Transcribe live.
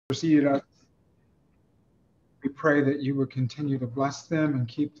preceded us. We pray that you would continue to bless them and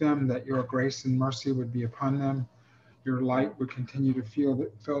keep them, that your grace and mercy would be upon them. Your light would continue to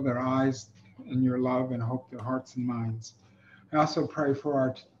fill their eyes, and your love and hope their hearts and minds. I also pray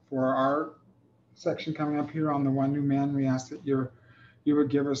for our section coming up here on the one new man. We ask that you would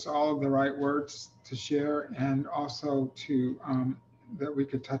give us all of the right words to share, and also to that we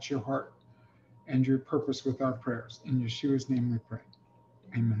could touch your heart and your purpose with our prayers. In Yeshua's name we pray.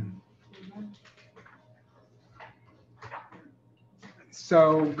 Amen.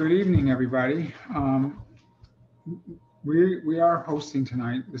 So, good evening, everybody. We are hosting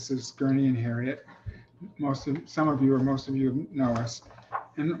tonight. This is Guerney and Harriet. Most of you know us,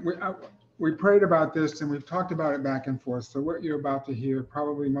 and we prayed about this and we've talked about it back and forth. So what you're about to hear,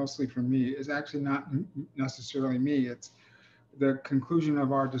 probably mostly from me, is actually not necessarily me. It's the conclusion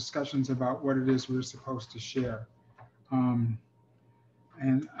of our discussions about what it is we're supposed to share.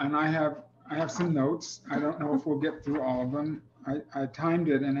 And I have some notes. I don't know if we'll get through all of them. I timed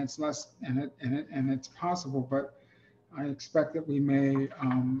it, and it's less, and it's possible, but I expect that we may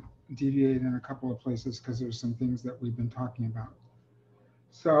deviate in a couple of places because there's some things that we've been talking about.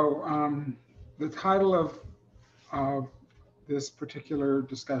 So the title of this particular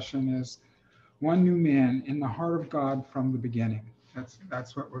discussion is "One New Man in the Heart of God from the Beginning."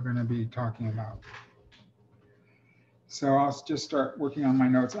 That's what we're going to be talking about. So I'll just start working on my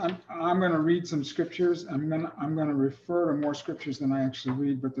notes. I'm going to read some scriptures. I'm going to refer to more scriptures than I actually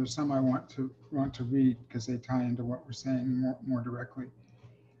read, but there's some I want to read because they tie into what we're saying more directly.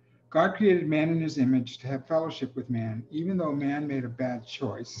 God created man in his image to have fellowship with man, even though man made a bad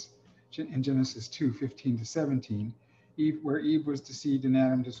choice. In Genesis 2:15-17, where Eve was deceived and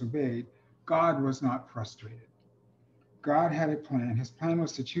Adam disobeyed, God was not frustrated. God had a plan. His plan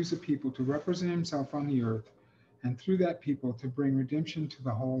was to choose a people to represent himself on the earth, and through that people to bring redemption to the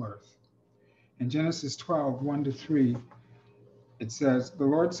whole earth. In Genesis 12:1-3, it says, "The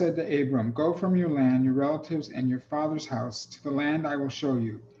Lord said to Abram, 'Go from your land, your relatives, and your father's house to the land I will show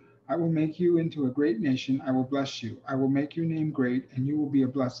you. I will make you into a great nation. I will bless you. I will make your name great, and you will be a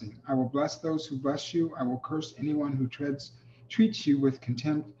blessing. I will bless those who bless you. I will curse anyone who treats you with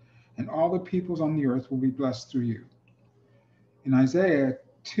contempt, and all the peoples on the earth will be blessed through you.'" In Isaiah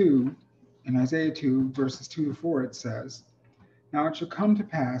 2, verses 2-4, it says, "Now it shall come to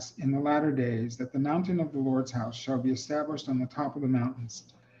pass in the latter days that the mountain of the Lord's house shall be established on the top of the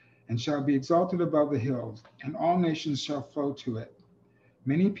mountains, and shall be exalted above the hills, and all nations shall flow to it.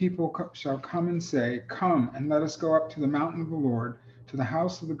 Many people shall come and say, 'Come, and let us go up to the mountain of the Lord, to the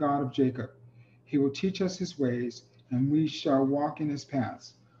house of the God of Jacob. He will teach us his ways, and we shall walk in his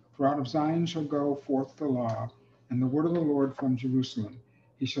paths. For out of Zion shall go forth the law, and the word of the Lord from Jerusalem.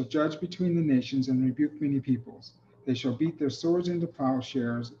 He shall judge between the nations and rebuke many peoples. They shall beat their swords into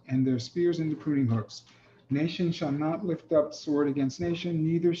plowshares and their spears into pruning hooks. Nation shall not lift up sword against nation,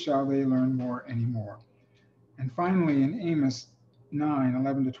 neither shall they learn war anymore." And finally, in Amos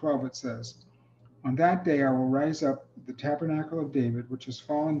 9:11-12, it says, "On that day I will raise up the tabernacle of David, which has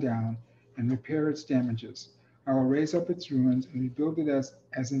fallen down, and repair its damages. I will raise up its ruins and rebuild it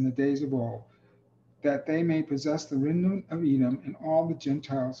as in the days of old, that they may possess the remnant of Edom and all the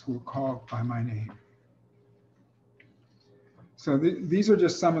Gentiles who are called by my name." So these are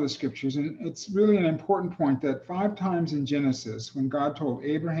just some of the scriptures, and it's really an important point that 5 times in Genesis, when God told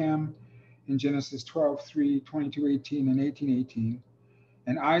Abraham in Genesis 12:3, 22:18, and 18:18,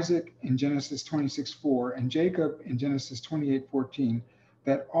 and Isaac in Genesis 26:4, and Jacob in Genesis 28:14,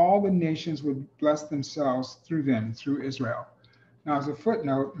 that all the nations would bless themselves through them, through Israel. Now, as a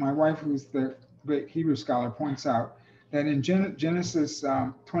footnote, my wife, who's the great Hebrew scholar, points out that in Genesis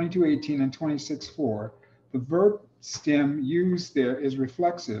 22:18 and 26:4, the verb stem used there is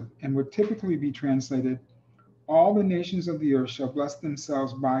reflexive and would typically be translated, "All the nations of the earth shall bless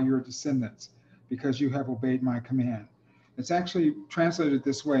themselves by your descendants, because you have obeyed my command." It's actually translated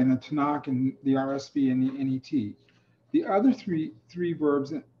this way in the Tanakh and the RSV and the NET. The other three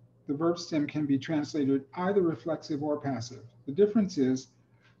verbs, the verb stem can be translated either reflexive or passive. The difference is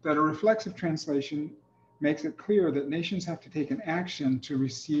that a reflexive translation makes it clear that nations have to take an action to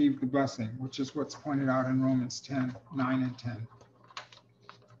receive the blessing, which is what's pointed out in Romans 10:9 and 10.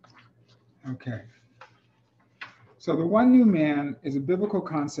 Okay. So the one new man is a biblical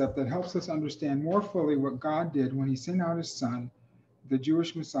concept that helps us understand more fully what God did when he sent out his son, the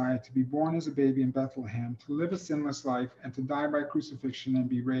Jewish Messiah, to be born as a baby in Bethlehem, to live a sinless life, and to die by crucifixion and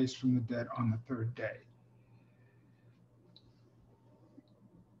be raised from the dead on the 3rd day.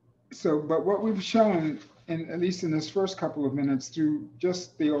 So, but what we've shown and at least in this first couple of minutes through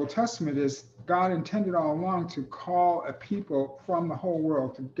just the Old Testament, is God intended all along to call a people from the whole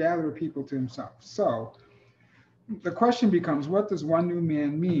world, to gather a people to himself. So the question becomes, what does one new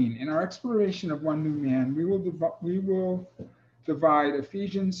man mean? In our exploration of one new man, we will divide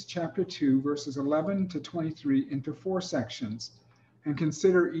Ephesians chapter 2, verses 11 to 23 into 4 sections and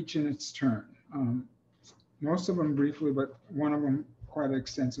consider each in its turn. Most of them briefly, but one of them quite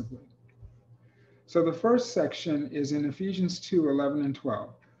extensively. So the first section is in Ephesians 2, 11 and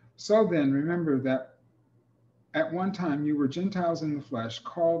 12. So then, remember that at one time you were Gentiles in the flesh,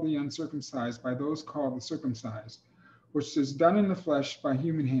 called the uncircumcised by those called the circumcised, which is done in the flesh by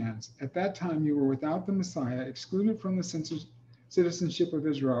human hands. At that time you were without the Messiah, excluded from the citizenship of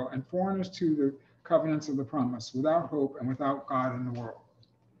Israel, and foreigners to the covenants of the promise, without hope and without God in the world.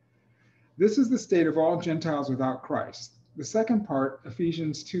 This is the state of all Gentiles without Christ. The second part,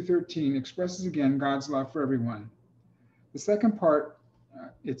 Ephesians 2:13, expresses again God's love for everyone. The second part,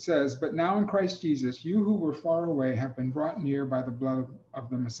 it says, but now in Christ Jesus, you who were far away have been brought near by the blood of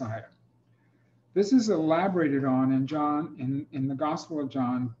the Messiah. This is elaborated on in the Gospel of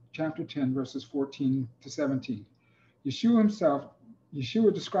John, chapter 10, verses 14 to 17.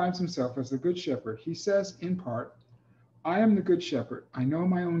 Yeshua describes himself as the good shepherd. He says in part, I am the good shepherd. I know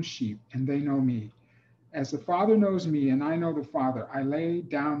my own sheep, and they know me. As the Father knows me, and I know the Father, I lay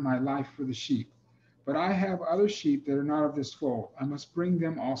down my life for the sheep. But I have other sheep that are not of this fold. I must bring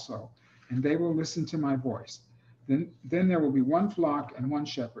them also, and they will listen to my voice. Then there will be one flock and one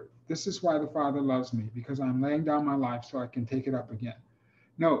shepherd. This is why the Father loves me, because I'm laying down my life so I can take it up again.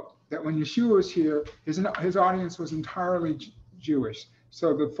 Note that when Yeshua was here, his audience was entirely Jewish.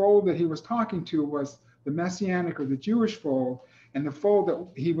 So the fold that he was talking to was the Messianic or the Jewish fold, and the fold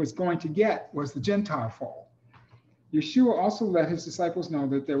that he was going to get was the Gentile fold. Yeshua also let his disciples know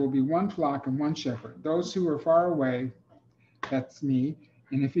that there will be one flock and one shepherd. Those who are far away, that's me,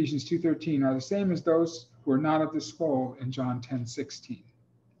 in Ephesians 2:13, are the same as those who are not of this fold in John 10:16.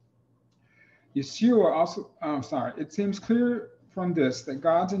 Yeshua also, it seems clear from this that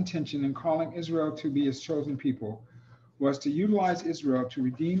God's intention in calling Israel to be his chosen people was to utilize Israel to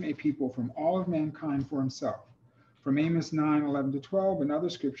redeem a people from all of mankind for himself. From Amos 9, 11 to 12 and other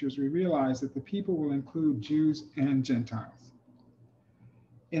scriptures, we realize that the people will include Jews and Gentiles.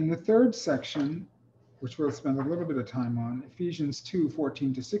 In the third section, which we'll spend a little bit of time on, Ephesians 2,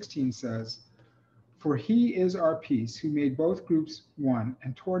 14 to 16 says, for he is our peace, who made both groups one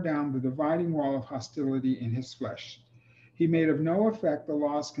and tore down the dividing wall of hostility in his flesh. He made of no effect the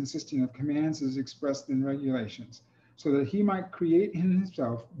laws consisting of commands as expressed in regulations, so that he might create in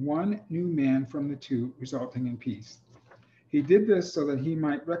himself one new man from the two, resulting in peace. He did this so that he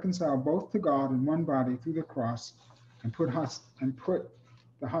might reconcile both to God in one body through the cross, and put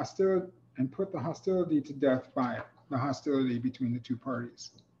the hostility to death by it, the hostility between the two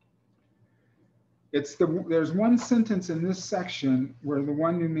parties. There's one sentence in this section where the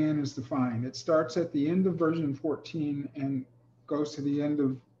one new man is defined. It starts at the end of version 14 and goes to the end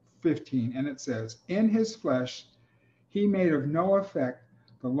of 15, and it says, in his flesh, he made of no effect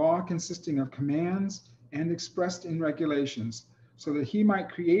the law consisting of commands and expressed in regulations, so that he might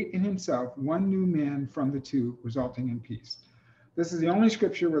create in himself one new man from the two, resulting in peace. This is the only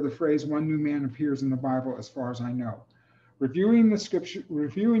scripture where the phrase one new man appears in the Bible, as far as I know. Reviewing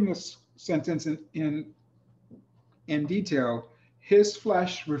this sentence in detail, his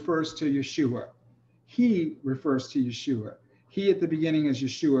flesh refers to Yeshua. He refers to Yeshua. He at the beginning is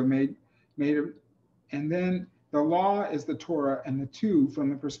Yeshua, and then the law is the Torah, and the two, from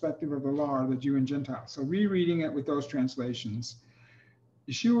the perspective of the law, are the Jew and Gentile. So rereading it with those translations,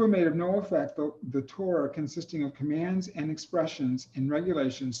 Yeshua made of no effect the Torah consisting of commands and expressions and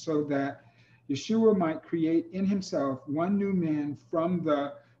regulations, so that Yeshua might create in himself one new man from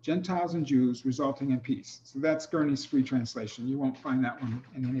the Gentiles and Jews, resulting in peace. So that's Guerney's free translation. You won't find that one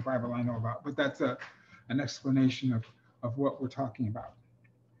in any Bible I know about, but that's an explanation of what we're talking about.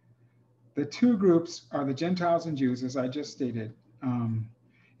 The two groups are the Gentiles and Jews, as I just stated.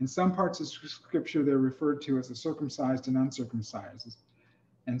 In some parts of Scripture, they're referred to as the circumcised and uncircumcised.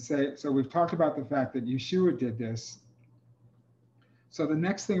 So we've talked about the fact that Yeshua did this. So the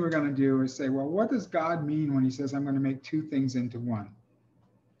next thing we're going to do is say, well, what does God mean when he says, I'm going to make two things into one?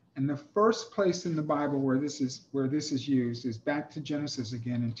 And the first place in the Bible where this is used is back to Genesis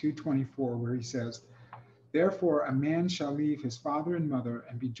again in 2:24, where he says, therefore a man shall leave his father and mother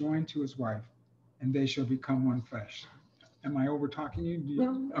and be joined to his wife, and they shall become one flesh. Am I over talking you?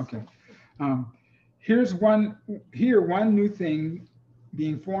 No. Okay. Here's one new thing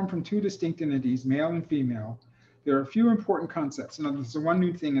being formed from two distinct entities, male and female, There are a few important concepts. In other words, the one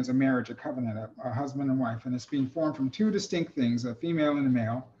new thing is a marriage, a covenant, a husband and wife, and it's being formed from two distinct things, a female and a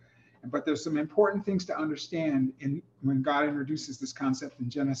male. But there's some important things to understand when God introduces this concept in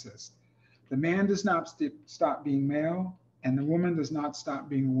Genesis. The man does not stop being male, and the woman does not stop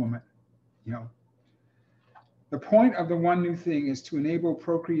being a woman. You know, the point of the one new thing is to enable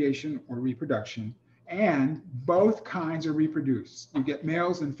procreation or reproduction, and both kinds are reproduced. You get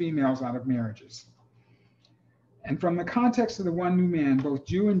males and females out of marriages. And from the context of the one new man, both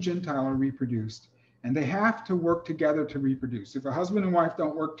Jew and Gentile are reproduced, and they have to work together to reproduce. If a husband and wife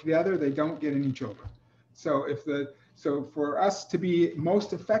don't work together, they don't get any children. So for us to be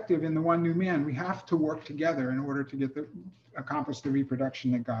most effective in the one new man, we have to work together in order to accomplish the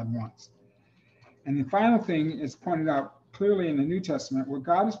reproduction that God wants. And the final thing is pointed out clearly in the New Testament: what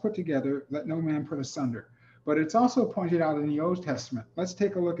God has put together, let no man put asunder. But it's also pointed out in the Old Testament. Let's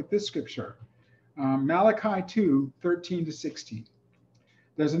take a look at this scripture. Malachi 2, 13 to 16.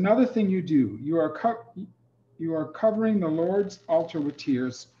 There's another thing you do. You are covering the Lord's altar with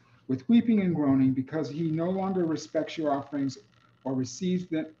tears, with weeping and groaning, because he no longer respects your offerings or receives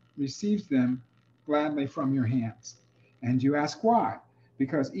them gladly from your hands. And you ask why?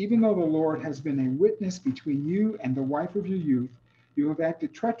 Because even though the Lord has been a witness between you and the wife of your youth, you have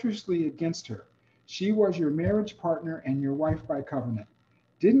acted treacherously against her. She was your marriage partner and your wife by covenant.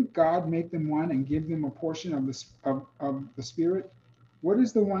 Didn't God make them one and give them a portion of the Spirit? What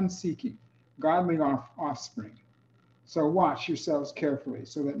is the one seeking? Godly offspring. So watch yourselves carefully,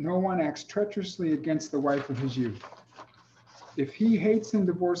 so that no one acts treacherously against the wife of his youth. If he hates and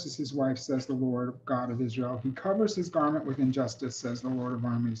divorces his wife, says the Lord God of Israel, he covers his garment with injustice, says the Lord of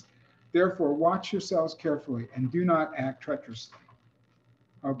armies. Therefore, watch yourselves carefully and do not act treacherously.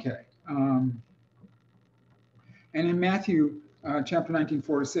 Okay. And in Matthew chapter 19,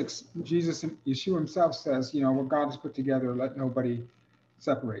 4-6, Yeshua himself says, what God has put together, let nobody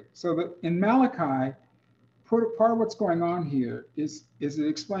separate. So that in Malachi, part of what's going on here is it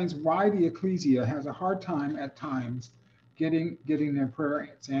explains why the ecclesia has a hard time at times getting their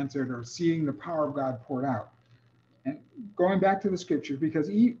prayers answered or seeing the power of God poured out. And going back to the scripture, because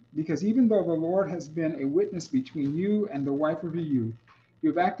even though the Lord has been a witness between you and the wife of your youth,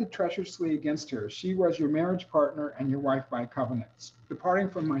 you've acted treacherously against her. She was your marriage partner and your wife by covenants.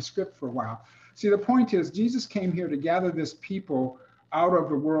 Departing from my script for a while. See, the point is, Jesus came here to gather this people out of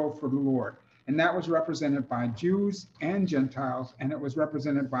the world for the Lord. And that was represented by Jews and Gentiles, and it was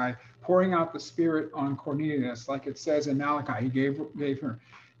represented by pouring out the Spirit on Cornelius, like it says in Malachi, he gave her.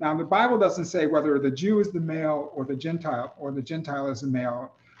 Now, the Bible doesn't say whether the Jew is the male or the Gentile is the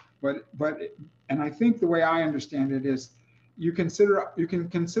male, and I think the way I understand it is you can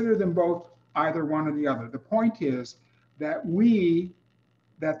consider them both either one or the other. The point is that the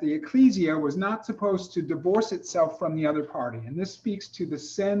ecclesia was not supposed to divorce itself from the other party, and this speaks to the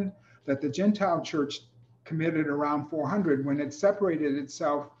sin that the Gentile church committed around 400 when it separated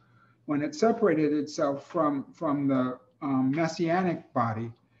itself from the messianic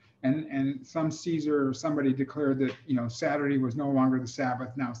body, and some Caesar or somebody declared that Saturday was no longer the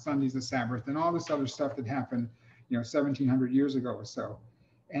Sabbath, now Sunday's the Sabbath, and all this other stuff that happened 1700 years ago or so,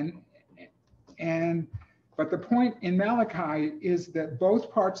 but the point in Malachi is that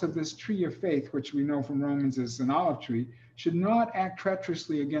both parts of this tree of faith, which we know from Romans is an olive tree, should not act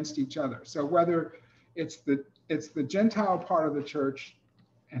treacherously against each other. So whether it's the Gentile part of the church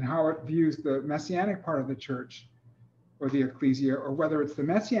and how it views the Messianic part of the church or the ecclesia, or whether it's the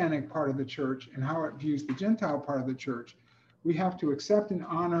Messianic part of the church and how it views the Gentile part of the church, we have to accept and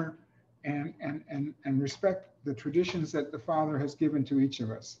honor and respect the traditions that the Father has given to each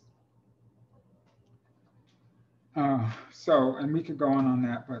of us. And we could go on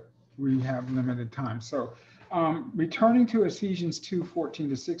that, but we have limited time. So returning to Ephesians 2, 14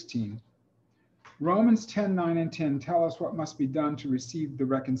 to 16, Romans 10, 9 and 10 tell us what must be done to receive the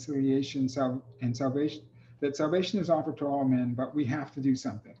reconciliation and salvation, that salvation is offered to all men, but we have to do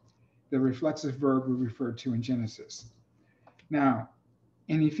something. The reflexive verb we referred to in Genesis. Now,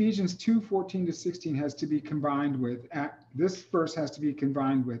 in Ephesians 2, 14 to 16 has to be combined with, this verse has to be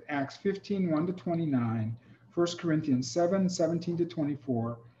combined with Acts 15, 1 to 29, 1 Corinthians 7, 17 to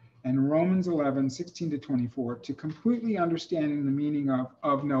 24, and Romans 11, 16 to 24 to completely understanding the meaning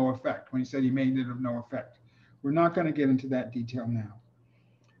of no effect, when he said he made it of no effect. We're not going to get into that detail now.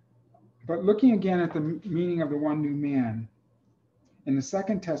 But looking again at the meaning of the one new man, in the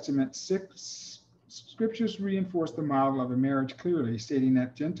Second Testament, scriptures reinforce the model of a marriage clearly, stating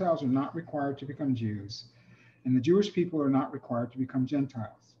that Gentiles are not required to become Jews, and the Jewish people are not required to become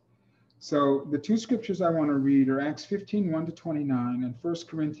Gentiles. So the two scriptures I want to read are Acts 15, 1 to 29, and 1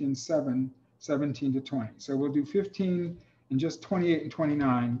 Corinthians 7, 17 to 20. So we'll do 15 and just 28 and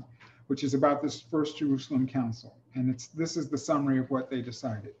 29, which is about this first Jerusalem council. And this is the summary of what they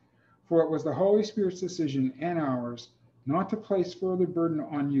decided. For it was the Holy Spirit's decision and ours not to place further burden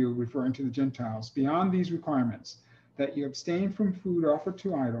on you, referring to the Gentiles, beyond these requirements, that you abstain from food offered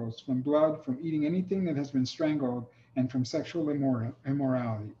to idols, from blood, from eating anything that has been strangled, and from sexual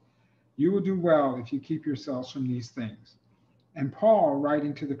immorality. You will do well if you keep yourselves from these things. And Paul,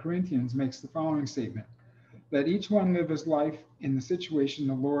 writing to the Corinthians, makes the following statement: let each one live his life in the situation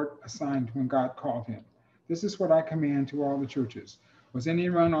the Lord assigned when God called him. This is what I command to all the churches. Was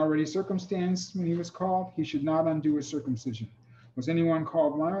anyone already circumcised when he was called? He should not undo his circumcision. Was anyone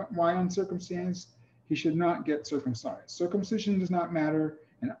called while uncircumcised? He should not get circumcised. Circumcision does not matter,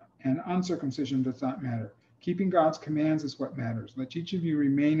 and uncircumcision does not matter. Keeping God's commands is what matters. Let each of you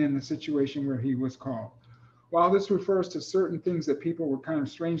remain in the situation where he was called. While this refers to certain things that people were kind of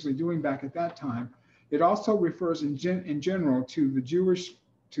strangely doing back at that time, it also refers in general to the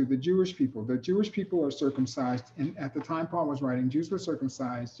Jewish people. The Jewish people are circumcised, and at the time Paul was writing, Jews were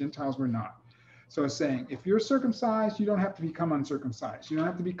circumcised, Gentiles were not. So it's saying, if you're circumcised, you don't have to become uncircumcised. You don't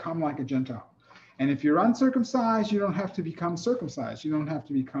have to become like a Gentile. And if you're uncircumcised, you don't have to become circumcised. You don't have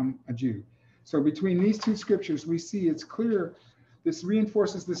to become a Jew. So between these two scriptures, we see it's clear. This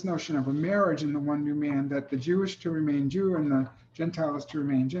reinforces this notion of a marriage in the one new man, that the Jewish to remain Jew and the Gentile is to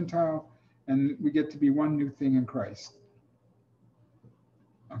remain Gentile, and we get to be one new thing in Christ.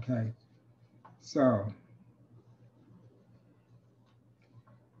 Okay, so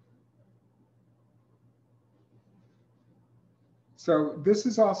this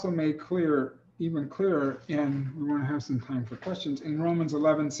is also made clear, even clearer, and we want to have some time for questions, in Romans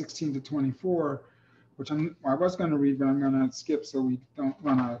 11, 16 to 24, which I was going to read, but I'm going to skip so we don't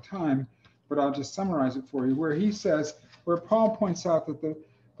run out of time, but I'll just summarize it for you, where he says, where Paul points out that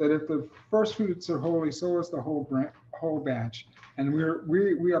if the first fruits are holy, so is the whole batch. And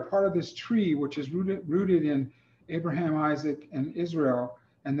we are part of this tree, which is rooted in Abraham, Isaac, and Israel.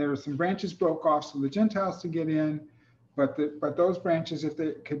 And there are some branches broke off so the Gentiles to get in, but those branches, if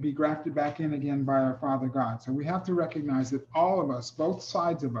they could be grafted back in again by our Father God. So we have to recognize that all of us, both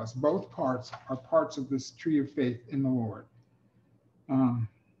sides of us, both parts are parts of this tree of faith in the Lord.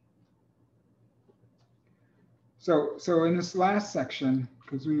 So in this last section,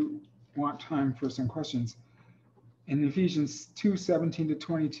 because we want time for some questions, in Ephesians 2, 17 to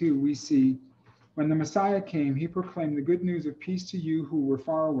 22, we see, when the Messiah came, he proclaimed the good news of peace to you who were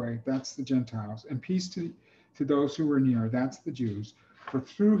far away, that's the Gentiles, and peace to those who were near, that's the Jews. For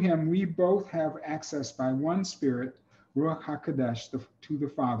through him we both have access by one Spirit, Ruach HaKodesh, to the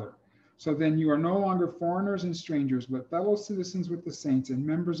Father. So then you are no longer foreigners and strangers, but fellow citizens with the saints and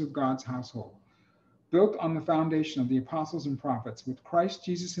members of God's household, built on the foundation of the apostles and prophets, with Christ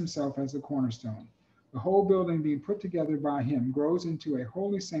Jesus himself as the cornerstone. The whole building being put together by him grows into a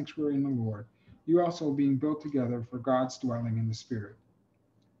holy sanctuary in the Lord, you also being built together for God's dwelling in the Spirit.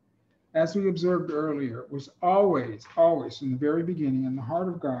 As we observed earlier, it was always from the very beginning in the heart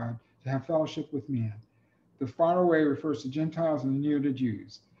of God to have fellowship with man. The far away refers to Gentiles and the near to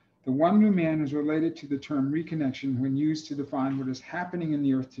Jews. The one new man is related to the term reconnection when used to define what is happening in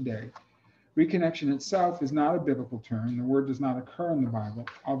the earth today. Reconnection itself is not a biblical term. The word does not occur in the Bible,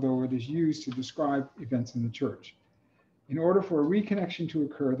 although it is used to describe events in the church. In order for a reconnection to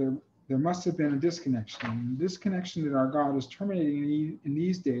occur, there must have been a disconnection. And the disconnection that our God is terminating in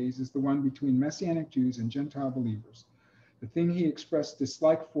these days is the one between Messianic Jews and Gentile believers, the thing he expressed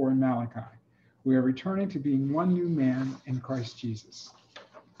dislike for in Malachi. We are returning to being one new man in Christ Jesus.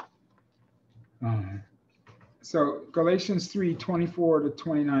 So Galatians 3, 24 to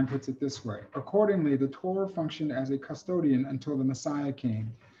 29 puts it this way. Accordingly, the Torah functioned as a custodian until the Messiah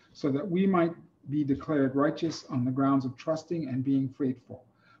came, so that we might be declared righteous on the grounds of trusting and being faithful.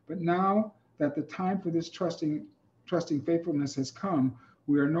 But now that the time for this trusting faithfulness has come,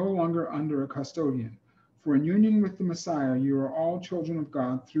 we are no longer under a custodian. For in union with the Messiah, you are all children of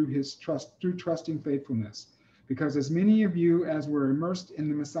God through trusting faithfulness. Because as many of you as were immersed in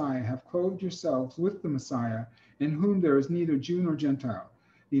the Messiah have clothed yourselves with the Messiah, in whom there is neither Jew nor Gentile,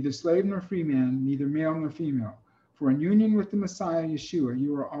 neither slave nor free man, neither male nor female. For in union with the Messiah, Yeshua,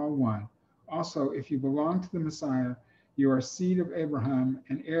 you are all one. Also, if you belong to the Messiah, you are seed of Abraham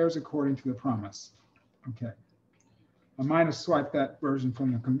and heirs according to the promise. Okay. I might have swiped that version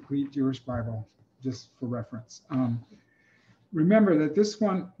from the Complete Jewish Bible just for reference. Remember that this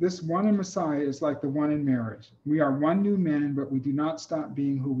one in Messiah is like the one in marriage. We are one new man, but we do not stop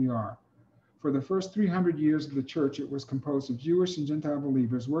being who we are. For the first 300 years of the church, it was composed of Jewish and Gentile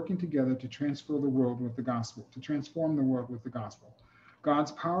believers working together to transform the world with the gospel.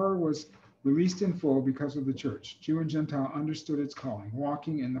 God's power was released in full because of the church. Jew and Gentile understood its calling.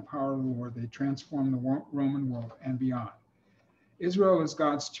 Walking in the power of the Lord, they transformed the Roman world and beyond. Israel is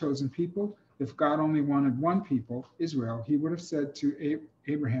God's chosen people. If God only wanted one people, Israel, he would have said to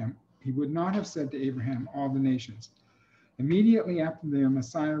Abraham, he would not have said to Abraham, all the nations. Immediately after the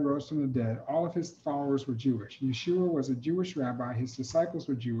Messiah rose from the dead, all of his followers were Jewish. Yeshua was a Jewish rabbi. His disciples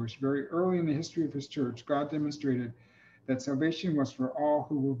were Jewish. Very early in the history of his church, God demonstrated that salvation was for all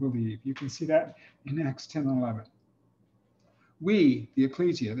who will believe. You can see that in Acts 10:11. We, the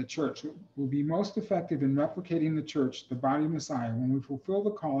ecclesia, the church, will be most effective in replicating the church, the body of Messiah, when we fulfill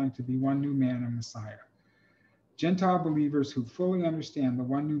the calling to be one new man in Messiah. Gentile believers who fully understand the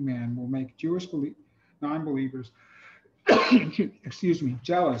one new man will make Jewish non-believers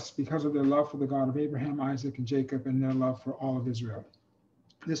jealous because of their love for the God of Abraham, Isaac, and Jacob, and their love for all of Israel.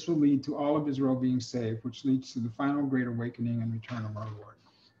 This will lead to all of Israel being saved, which leads to the final great awakening and return of our Lord.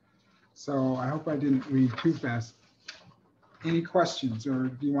 So I hope I didn't read too fast. Any questions, or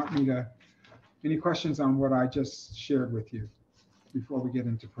do you want me to, any questions on what I just shared with you before we get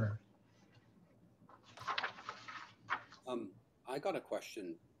into prayer? I got a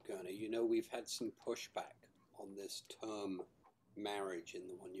question, Guerney. You know, we've had some pushback on this term marriage in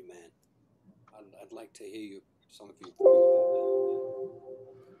the One New Man. I'd like to hear some of your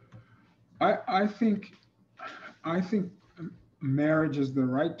thoughts. I think marriage is the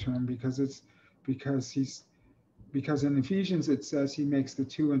right term because in Ephesians it says he makes the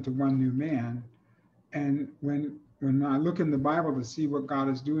two into one new man. And when I look in the Bible to see what God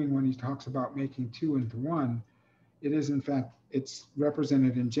is doing when he talks about making two into one, it is in fact, it's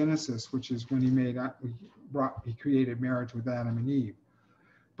represented in Genesis, which is when he created marriage with Adam and Eve.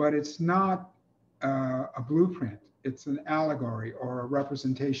 But it's not a blueprint, it's an allegory or a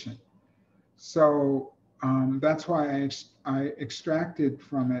representation. So that's why I extracted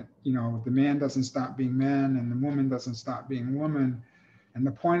from it, you know, the man doesn't stop being man and the woman doesn't stop being woman. And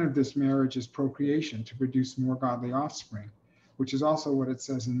the point of this marriage is procreation, to produce more godly offspring, which is also what it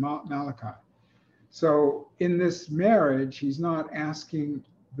says in Malachi. So in this marriage, he's not asking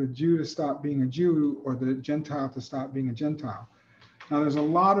the Jew to stop being a Jew or the Gentile to stop being a Gentile. Now, there's a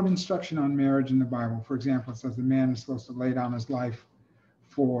lot of instruction on marriage in the Bible. For example, it says the man is supposed to lay down his life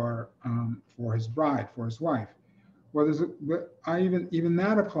for his bride, for his wife. Well, even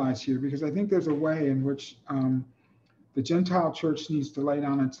that applies here, because I think there's a way in which the Gentile church needs to lay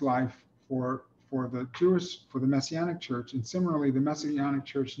down its life for the Messianic church, and similarly, the Messianic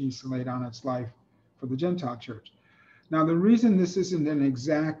church needs to lay down its life for the Gentile church. Now, the reason this isn't an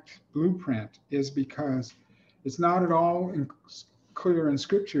exact blueprint is because it's not at all clear in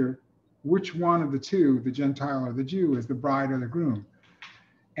Scripture which one of the two, the Gentile or the Jew, is the bride or the groom.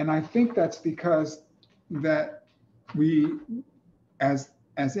 And I think that's because that we, as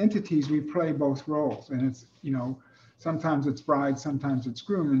entities, we play both roles, and it's, you know, sometimes it's bride, sometimes it's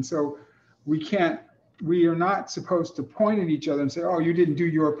groom, and so we are not supposed to point at each other and say, oh, you didn't do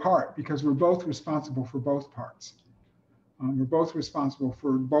your part, because we're both responsible for both parts. We're both responsible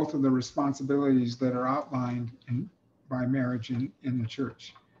for both of the responsibilities that are outlined by marriage in the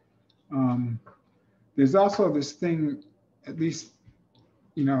church. There's also this thing, at least,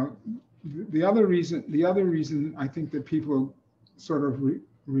 you know, the other reason I think that people sort of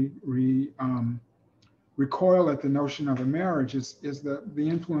recoil at the notion of a marriage is the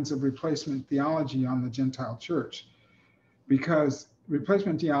influence of replacement theology on the Gentile church, because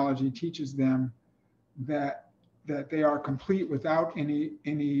replacement theology teaches them that they are complete without any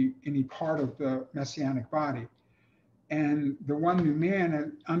part of the Messianic body. And the one new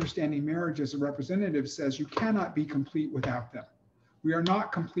man, understanding marriage as a representative, says you cannot be complete without them. We are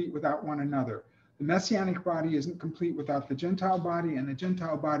not complete without one another. The Messianic body isn't complete without the Gentile body, and the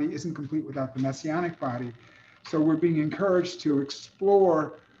Gentile body isn't complete without the Messianic body. So we're being encouraged to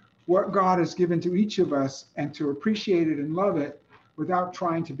explore what God has given to each of us and to appreciate it and love it without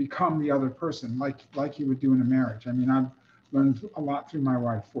trying to become the other person, like you would do in a marriage. I mean, I've learned a lot through my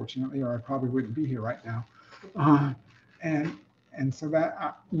wife, fortunately, or I probably wouldn't be here right now. And so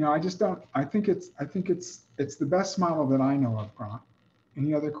that, you know, I think it's the best model that I know of, Grant.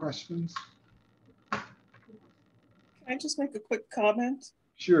 Any other questions? Can I just make a quick comment?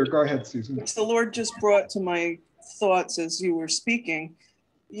 Sure, go ahead, Susan. Which the Lord just brought to my thoughts as you were speaking.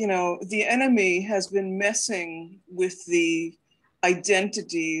 You know, the enemy has been messing with the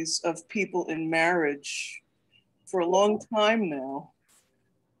identities of people in marriage for a long time now.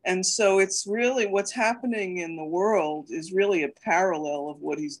 And so it's really, what's happening in the world is really a parallel of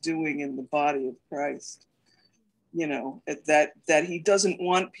what he's doing in the body of Christ. You know, that he doesn't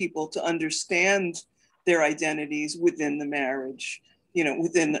want people to understand their identities within the marriage.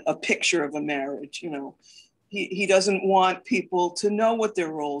 within a picture of a marriage. He doesn't want people to know what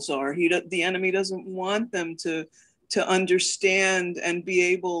their roles are. The enemy doesn't want them to understand and be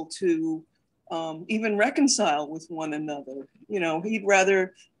able to even reconcile with one another. He'd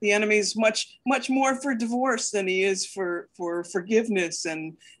rather, the enemy's much more for divorce than he is for forgiveness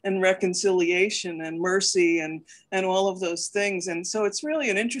and reconciliation and mercy and all of those things. And so it's really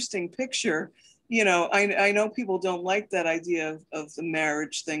an interesting picture. I know people don't like that idea of the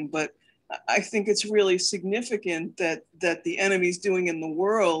marriage thing, but I think it's really significant that the enemy's doing in the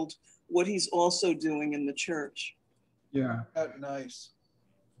world what he's also doing in the church. Yeah. That's nice.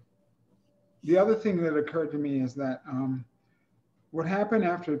 The other thing that occurred to me is that what happened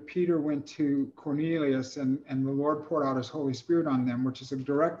after Peter went to Cornelius and the Lord poured out his Holy Spirit on them, which is a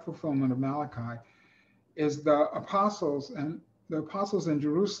direct fulfillment of Malachi, is the apostles in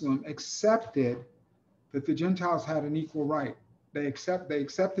Jerusalem accepted that the Gentiles had an equal right. They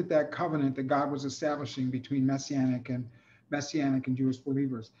accepted that covenant that God was establishing between Messianic and Jewish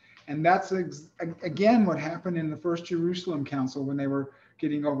believers. And that's again what happened in the First Jerusalem Council when they were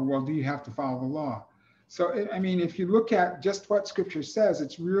getting over, well, do you have to follow the law? So, I mean, if you look at just what Scripture says,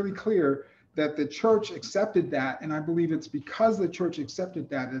 it's really clear that the church accepted that. And I believe it's because the church accepted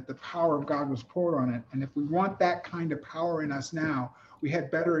that the power of God was poured on it. And if we want that kind of power in us now, we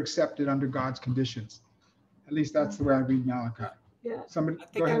had better accept it under God's conditions. At least that's the way I read Malachi. Yeah. Somebody,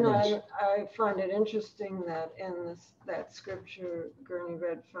 go ahead. And I find it interesting that in that scripture Guerney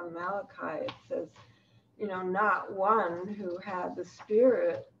read from Malachi, it says, not one who had the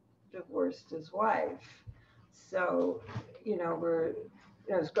Spirit divorced his wife. So,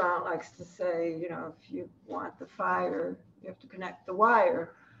 as Grant likes to say, if you want the fire, you have to connect the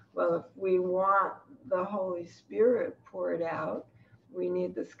wire. Well, if we want the Holy Spirit poured out, we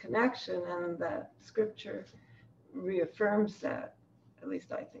need this connection, and that scripture reaffirms that. At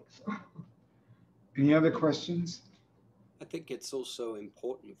least I think so. Any other questions? I think it's also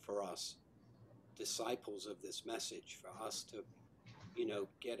important for us, disciples of this message, for us to,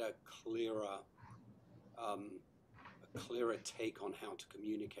 get a clearer take on how to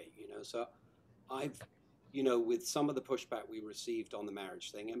communicate. So I've, with some of the pushback we received on the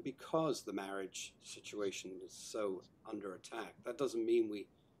marriage thing, and because the marriage situation is so under attack, that doesn't mean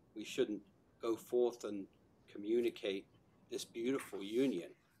we shouldn't go forth and communicate this beautiful union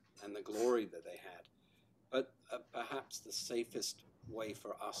and the glory that they had. But perhaps the safest way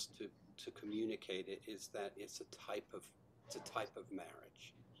for us to communicate it is that it's a type of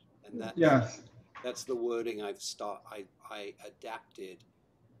marriage, and that Yes. That's the wording I adapted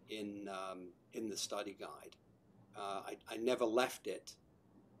in the study guide. I never left it,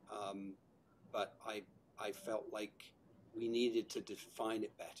 but I felt like we needed to define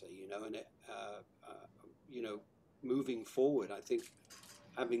it better, and it, moving forward, I think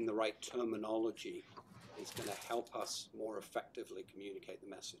having the right terminology is going to help us more effectively communicate the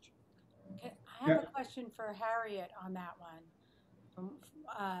message. Okay, I have a question for Harriet on that one.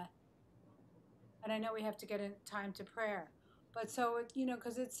 And I know we have to get in time to prayer, but so,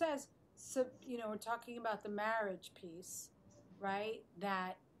 because it says, so, we're talking about the marriage piece, right?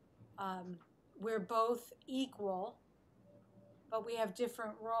 That we're both equal, but we have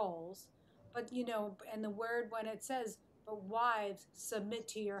different roles. But, and the word when it says, but wives, submit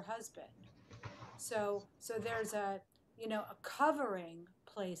to your husband. So there's a covering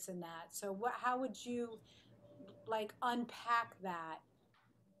place in that. So how would you unpack that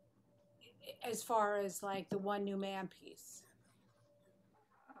as far as the one new man piece?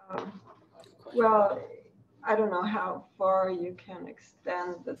 Well, I don't know how far you can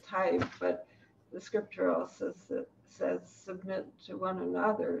extend the type, but the scripture also says submit to one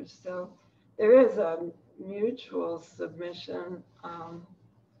another. So there is a mutual submission,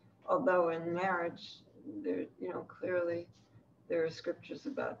 although in marriage, there, clearly there are scriptures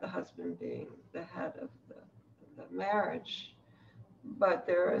about the husband being the head of the marriage. But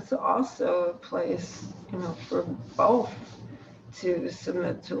there is also a place, for both to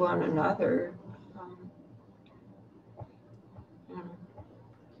submit to one another.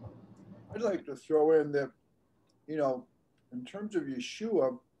 I'd like to throw in that, in terms of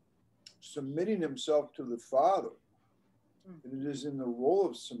Yeshua submitting himself to the Father, it is in the role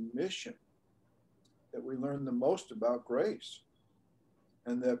of submission that we learn the most about grace.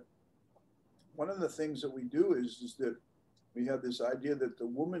 And that one of the things that we do is that we have this idea that the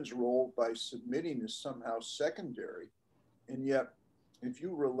woman's role by submitting is somehow secondary. And yet, if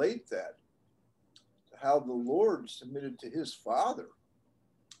you relate that to how the Lord submitted to his Father,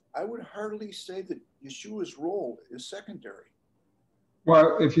 I would hardly say that Yeshua's role is secondary.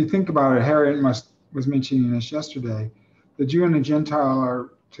 Well, if you think about it, Harriet was mentioning this yesterday, the Jew and the Gentile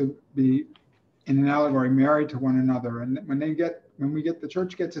are to be, in an allegory, married to one another. And when the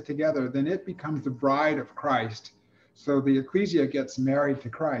church gets it together, then it becomes the bride of Christ. So the ecclesia gets married to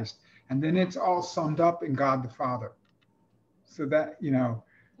Christ, and then it's all summed up in God the Father. So that,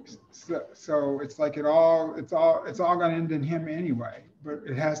 so it's like it's all going to end in Him anyway. But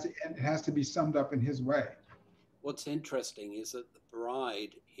it has to be summed up in His way. What's interesting is that the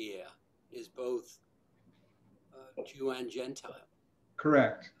bride here is both Jew and Gentile.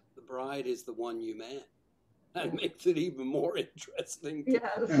 Correct. The bride is the one you met. That makes it even more interesting.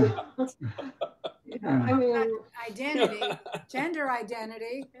 Yes. Yeah, I mean, identity, gender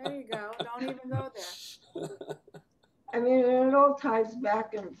identity. There you go. Don't even go there. I mean, it all ties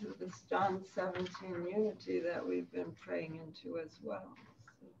back into this John 17 unity that we've been praying into as well.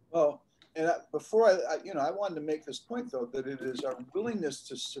 Well, and before I wanted to make this point though, that it is our willingness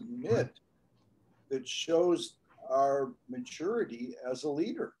to submit that shows our maturity as a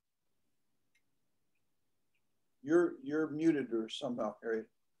leader. You're muted or somehow, Harry.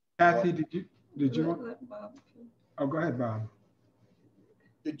 Kathy, did you want? Let Bob. Oh, go ahead, Bob.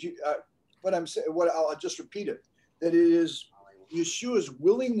 Did you? What I'm saying, I'll just repeat it. That it is Yeshua's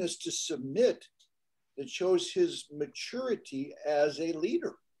willingness to submit that shows his maturity as a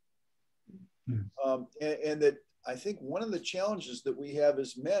leader. And that I think one of the challenges that we have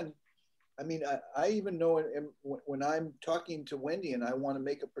as men, I mean, I even know when I'm talking to Wendy and I want to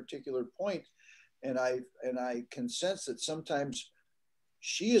make a particular point, and I can sense that sometimes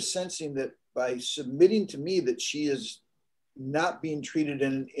she is sensing that by submitting to me that she is not being treated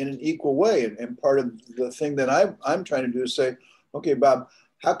in an equal way. And part of the thing that I'm trying to do is say, okay, Bob,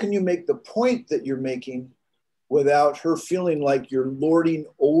 how can you make the point that you're making without her feeling like you're lording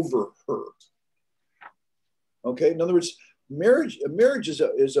over her? Okay, in other words, marriage is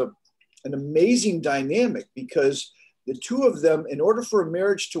an amazing dynamic because the two of them, in order for a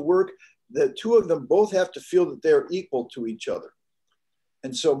marriage to work, the two of them both have to feel that they're equal to each other.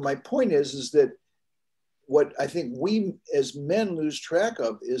 And so my point is that what I think we as men lose track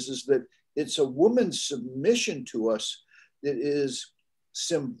of is that it's a woman's submission to us that is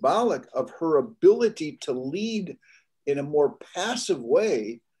symbolic of her ability to lead in a more passive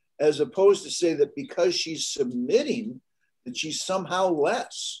way, as opposed to say that because she's submitting, that she's somehow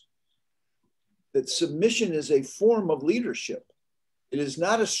less. That submission is a form of leadership. It is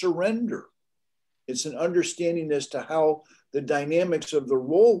not a surrender. It's an understanding as to how the dynamics of the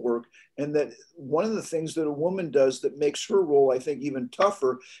role work. And that one of the things that a woman does that makes her role, I think, even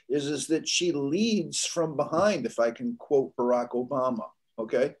tougher is that she leads from behind, if I can quote Barack Obama,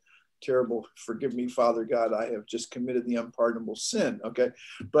 okay? Terrible, forgive me, Father God, I have just committed the unpardonable sin, okay?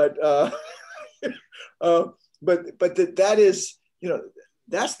 But that is,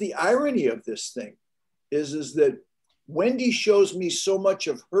 that's the irony of this thing, is that Wendy shows me so much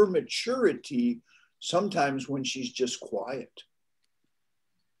of her maturity sometimes when she's just quiet.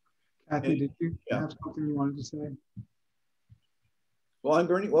 Kathy, did you have something you wanted to say? Well, I'm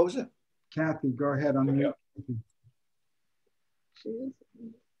Guerney. What was it? Kathy, go ahead. On mute.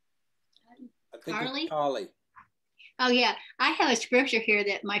 Carly. Oh, yeah. I have a scripture here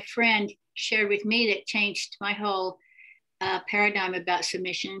that my friend shared with me that changed my whole paradigm about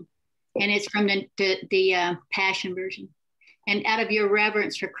submission. And it's from the Passion Version. And out of your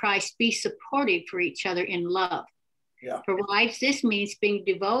reverence for Christ, be supportive for each other in love. Yeah. For wives, this means being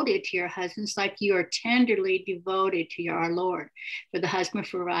devoted to your husbands like you are tenderly devoted to our Lord. For the husband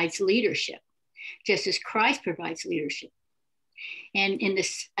provides leadership, just as Christ provides leadership. And in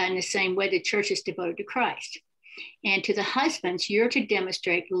the same way, the church is devoted to Christ. And to the husbands, you're to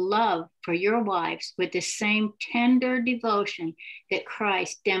demonstrate love for your wives with the same tender devotion that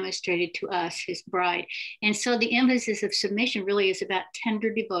Christ demonstrated to us, his bride. And so the emphasis of submission really is about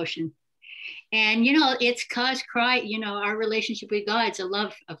tender devotion. And, it's because Christ, our relationship with God is a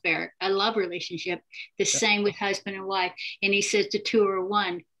love affair, a love relationship, the same with husband and wife. And he says the two are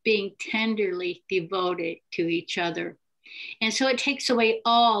one, being tenderly devoted to each other. And so it takes away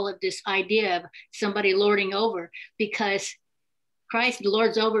all of this idea of somebody lording over, because Christ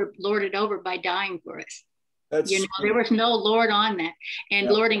lorded over by dying for us. There was no Lord on that, and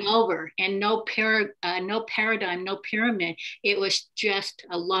lording over, and no paradigm, no pyramid. It was just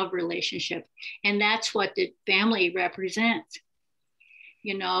a love relationship, and that's what the family represents.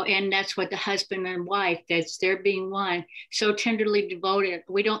 And that's what the husband and wife, that's their being one, so tenderly devoted.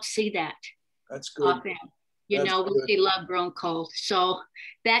 We don't see that. That's good. Often. We see love grown cold. So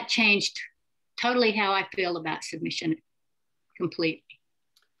that changed totally how I feel about submission completely.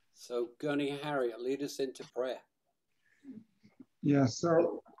 So Guerney, Harriet, lead us into prayer. Yeah,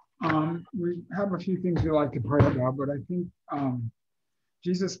 so We have a few things we'd like to pray about, but I think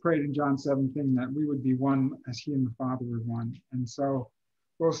Jesus prayed in John 17 that we would be one as he and the Father were one. And so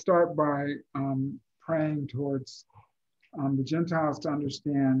we'll start by praying towards the Gentiles to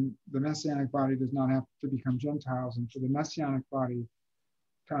understand the Messianic body does not have to become Gentiles, and for the Messianic body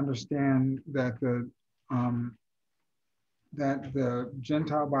to understand that the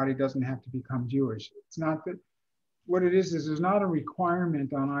Gentile body doesn't have to become Jewish. It's not that, what it is there's not a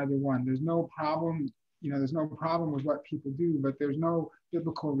requirement on either one. There's no problem, there's no problem with what people do, but there's no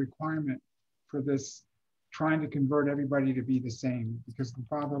biblical requirement for this trying to convert everybody to be the same, because the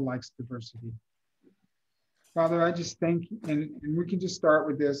Father likes diversity. Father, I just thank you, and we can just start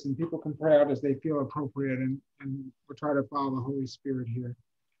with this, and people can pray out as they feel appropriate, and we'll try to follow the Holy Spirit here.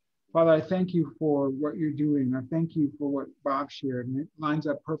 Father, I thank you for what you're doing. I thank you for what Bob shared, and it lines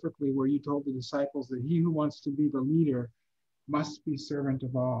up perfectly where you told the disciples that he who wants to be the leader must be servant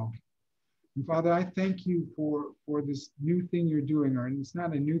of all. And Father, I thank you for this new thing you're doing, and it's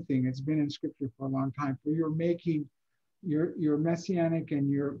not a new thing, it's been in Scripture for a long time, for you're making your Messianic and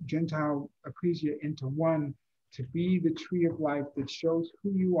your Gentile ecclesia into one, to be the tree of life that shows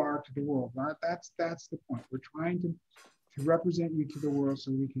who you are to the world. That's the point. We're trying to represent you to the world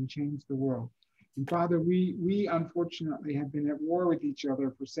so we can change the world. And Father, we unfortunately have been at war with each other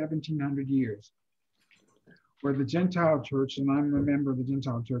for 1,700 years, where the Gentile church, and I'm a member of the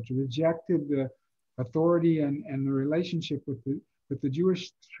Gentile church, rejected the authority and the relationship with the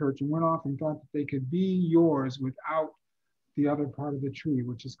Jewish church and went off and thought that they could be yours without the other part of the tree,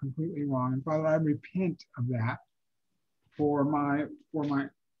 which is completely wrong. And Father, I repent of that for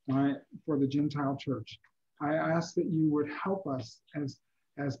the Gentile church. I ask that you would help us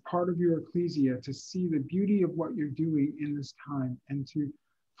as part of your ecclesia to see the beauty of what you're doing in this time, and to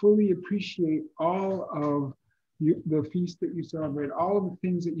fully appreciate all of the feast that you celebrate, all of the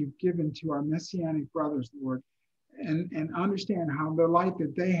things that you've given to our Messianic brothers, Lord, and understand how the light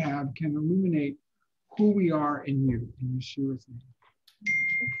that they have can illuminate who we are in you, in Yeshua's name.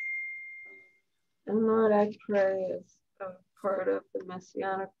 And Lord, I pray as a part of the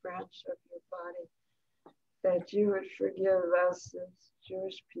Messianic branch of your body, that you would forgive us as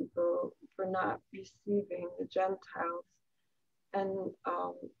Jewish people for not receiving the Gentiles, and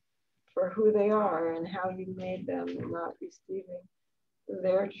for who they are and how you made them, and not receiving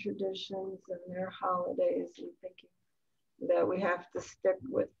their traditions and their holidays, and thinking that we have to stick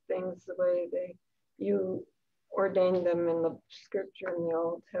with things the way you ordained them in the Scripture in the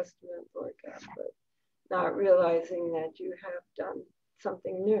Old Testament, Lord God, but not realizing that you have done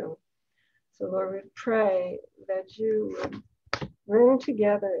something new. So Lord, we pray that you would bring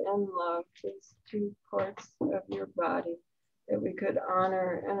together in love these two parts of your body, that we could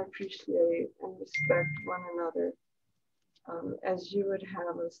honor and appreciate and respect one another as you would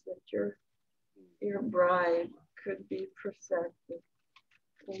have us, that your bride could be perfected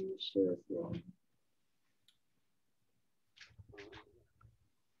in Yeshua's name.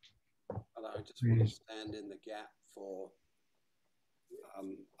 And I just want to stand in the gap for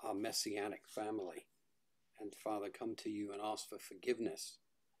our Messianic family, and Father, come to you and ask for forgiveness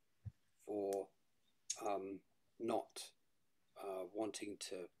for not wanting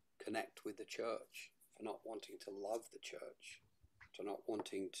to connect with the church, for not wanting to love the church, for not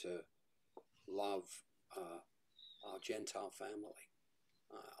wanting to love our Gentile family.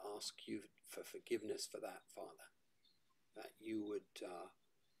 I ask you for forgiveness for that, Father, that you would,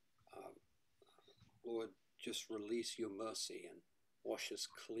 Lord, just release your mercy and wash us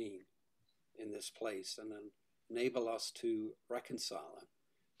clean in this place, and then enable us to reconcile and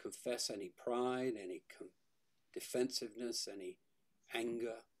confess any pride, any defensiveness, any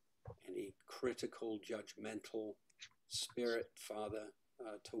anger, any critical, judgmental spirit, Father,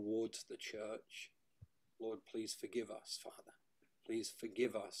 towards the church. Lord, please forgive us, Father. Please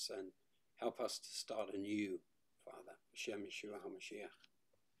forgive us and help us to start anew, Father. Hashem Yeshua HaMashiach.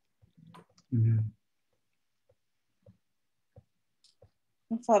 Amen.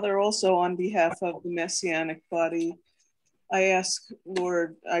 Father, also on behalf of the Messianic body, I ask,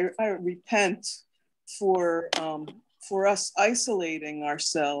 Lord, I repent for us isolating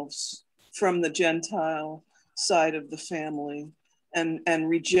ourselves from the Gentile side of the family and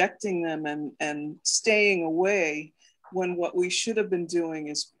rejecting them and staying away, when what we should have been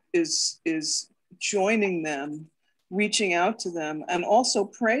doing is joining them, reaching out to them, and also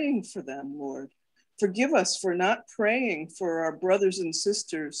praying for them, Lord. Forgive us for not praying for our brothers and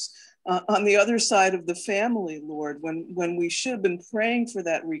sisters on the other side of the family, Lord, when we should have been praying for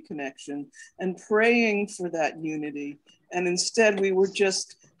that reconnection and praying for that unity. And instead we were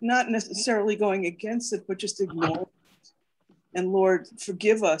just not necessarily going against it, but just ignoring it. And Lord,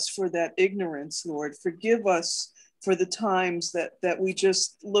 forgive us for that ignorance, Lord. Forgive us for the times that we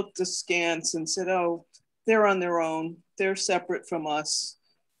just looked askance and said, oh, they're on their own. They're separate from us,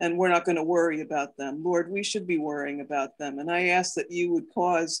 and we're not going to worry about them. Lord, we should be worrying about them. And I ask that you would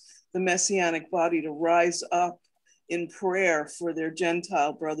cause the Messianic body to rise up in prayer for their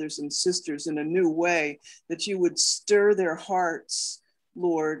Gentile brothers and sisters in a new way, that you would stir their hearts,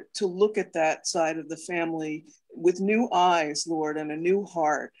 Lord, to look at that side of the family with new eyes, Lord, and a new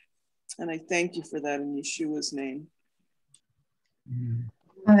heart. And I thank you for that in Yeshua's name.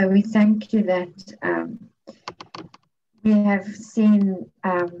 Father, we thank you that we have seen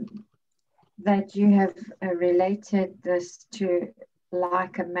that you have related this to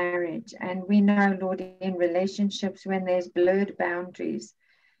like a marriage. And we know, Lord, in relationships, when there's blurred boundaries,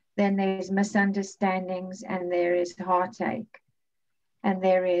 then there's misunderstandings and there is heartache and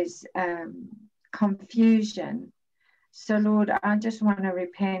there is confusion. So, Lord, I just want to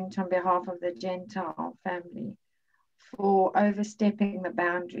repent on behalf of the Gentile family for overstepping the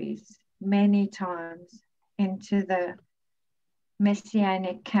boundaries many times into the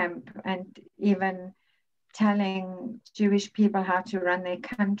Messianic camp, and even telling Jewish people how to run their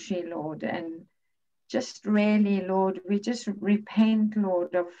country, Lord. And just really, Lord, we just repent,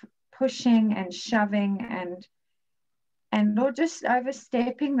 Lord, of pushing and shoving and Lord, just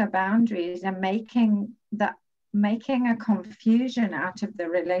overstepping the boundaries and making a confusion out of the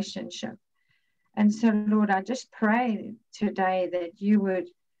relationship. And so, Lord, I just pray today that you would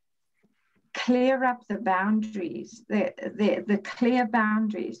clear up the boundaries, the clear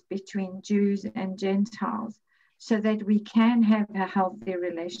boundaries between Jews and Gentiles, so that we can have a healthy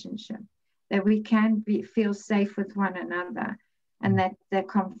relationship, that we can feel safe with one another, and that the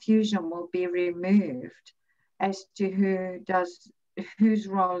confusion will be removed as to whose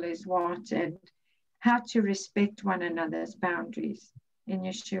role is what, and how to respect one another's boundaries. In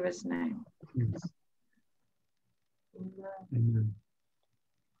Yeshua's name. Yes. Amen.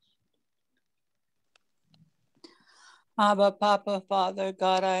 Abba, Papa, Father,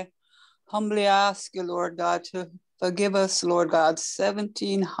 God, I humbly ask you, Lord God, to forgive us, Lord God,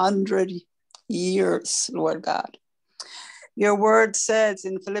 1700 years, Lord God. Your word says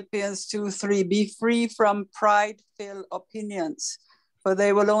in Philippians 2:3, be free from pride-filled opinions, for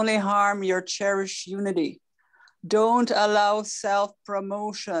they will only harm your cherished unity. Don't allow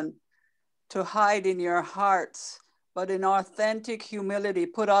self-promotion to hide in your hearts, but in authentic humility,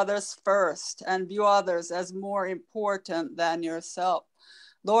 put others first and view others as more important than yourself.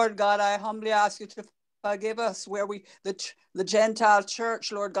 Lord God, I humbly ask you to forgive us where the Gentile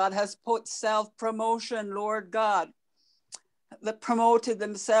church, Lord God, has put self-promotion, Lord God, that promoted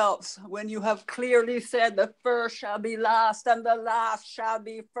themselves when you have clearly said the first shall be last and the last shall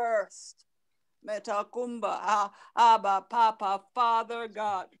be first. Metakumba, Abba, Papa, Father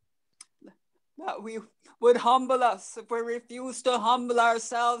God, that we would humble us. If we refuse to humble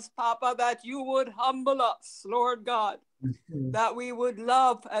ourselves, Papa, that you would humble us, Lord God, that we would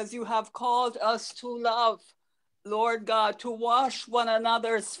love as you have called us to love, Lord God, to wash one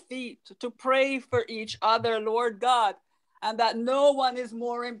another's feet, to pray for each other, Lord God, and that no one is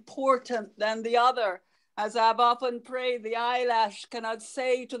more important than the other. As I've often prayed, the eyelash cannot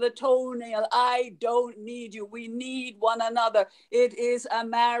say to the toenail, I don't need you. We need one another. It is a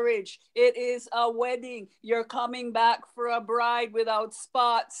marriage. It is a wedding. You're coming back for a bride without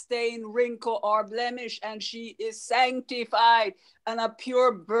spot, stain, wrinkle, or blemish, and she is sanctified and a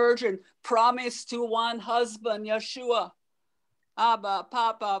pure virgin, promised to one husband, Yeshua. Abba,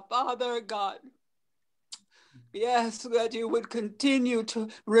 Papa, Father God. Yes, that you would continue to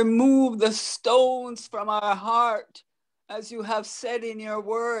remove the stones from our heart, as you have said in your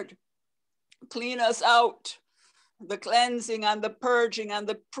word. Clean us out, the cleansing and the purging and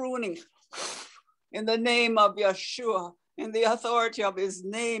the pruning. In the name of Yeshua, in the authority of his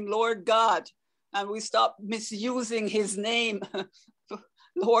name, Lord God. And we stop misusing his name,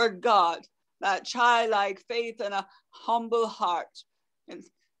 Lord God. That childlike faith and a humble heart.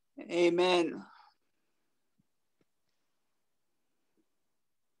 Amen.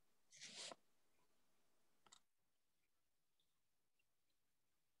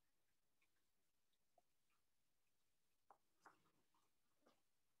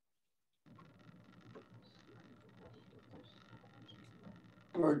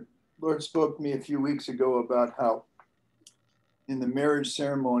 Lord spoke to me a few weeks ago about how in the marriage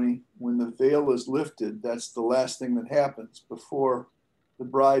ceremony, when the veil is lifted, that's the last thing that happens before the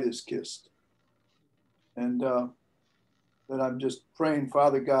bride is kissed. And that I'm just praying,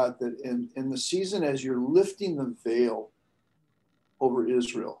 Father God, that in the season as you're lifting the veil over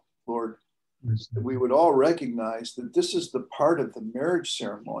Israel, Lord, that we would all recognize that this is the part of the marriage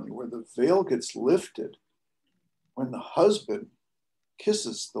ceremony where the veil gets lifted when the husband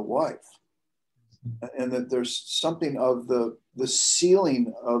kisses the wife. And that there's something of the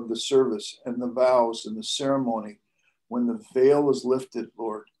sealing of the service and the vows and the ceremony when the veil is lifted,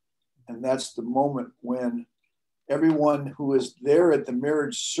 Lord. And that's the moment when everyone who is there at the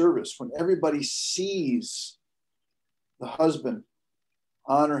marriage service, when everybody sees the husband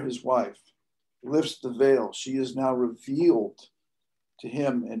honor his wife, lifts the veil, she is now revealed to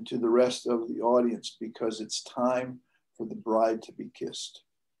him and to the rest of the audience, because it's time for the bride to be kissed.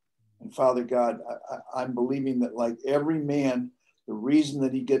 And Father God, I'm believing that, like every man, the reason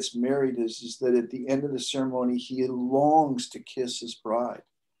that he gets married is that at the end of the ceremony, he longs to kiss his bride.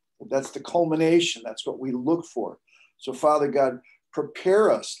 That's the culmination. That's what we look for. So Father God,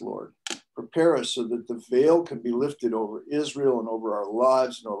 prepare us, Lord. Prepare us so that the veil can be lifted over Israel and over our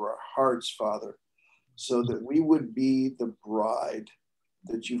lives and over our hearts, Father, so that we would be the bride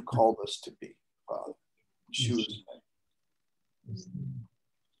that you've called us to be, Father. In Yeshua's name.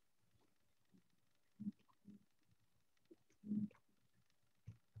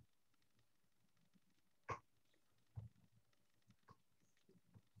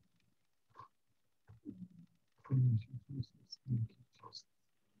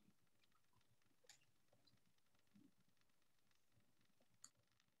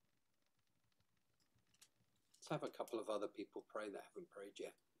 Let's have a couple of other people pray that haven't prayed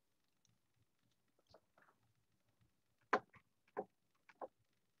yet.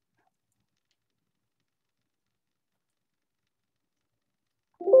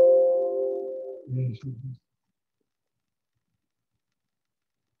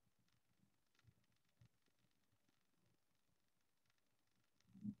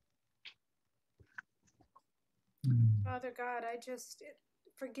 Father God,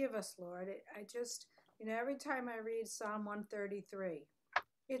 forgive us, Lord. Every time I read Psalm 133,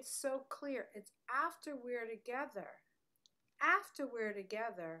 it's so clear. It's after we're together,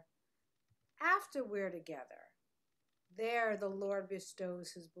 there the Lord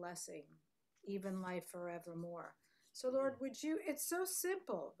bestows his blessing, even life forevermore. So Lord, it's so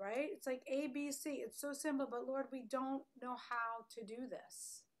simple, right? It's like A, B, C. It's so simple, but Lord, we don't know how to do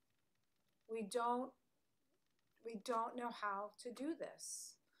this. We don't know how to do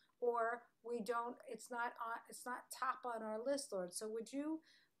this, or it's not top on our list, Lord. So would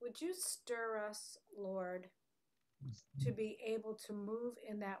you stir us, Lord, to be able to move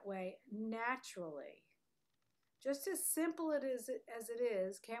in that way naturally? Just as simple as it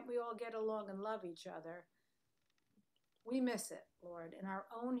is, can't we all get along and love each other? We miss it, Lord, in our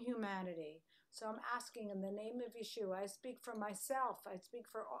own humanity. So I'm asking in the name of Yeshua, I speak for myself, I speak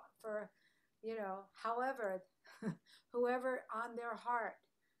for however, whoever on their heart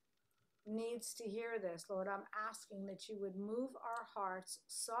needs to hear this, Lord, I'm asking that you would move our hearts,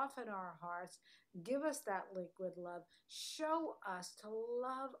 soften our hearts, give us that liquid love, show us to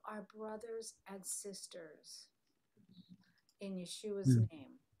love our brothers and sisters. In Yeshua's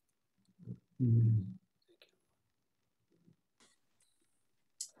name.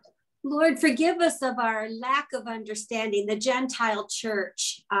 Lord, forgive us of our lack of understanding, the Gentile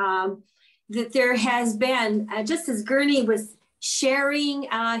church, that there has been, just as Guerney was sharing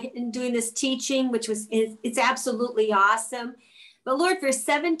and doing this teaching, it's absolutely awesome. But Lord, for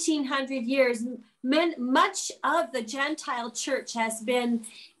 1,700 years, much of the Gentile church has been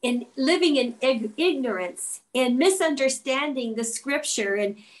living in ignorance and misunderstanding the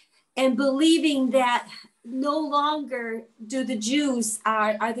scripture and believing that no longer do the Jews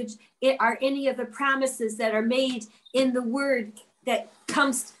are any of the promises that are made in the word that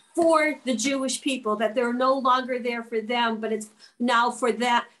comes for the Jewish people, that they're no longer there for them, but it's now for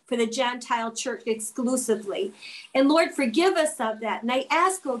the Gentile church exclusively. And Lord, forgive us of that. And I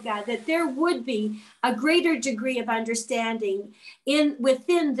ask, oh God, that there would be a greater degree of understanding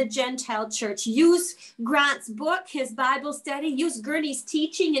within the Gentile church. Use Grant's book, his Bible study, use Guerney's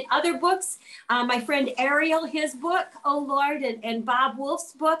teaching and other books, my friend Ariel, his book, oh Lord, and Bob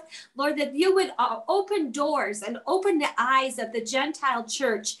Wolf's book, Lord, that you would open doors and open the eyes of the Gentile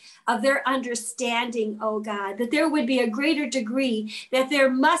church of their understanding, oh God, that there would be a greater degree, that there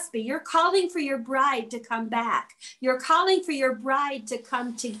must be. You're calling for your bride to come back. You're calling for your bride to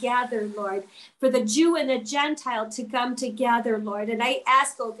come together, Lord, for the Jew and the Gentile to come together, Lord. And I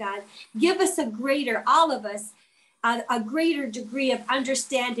ask, oh God, give us all of us, a greater degree of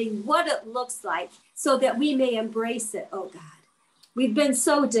understanding what it looks like so that we may embrace it, oh God. We've been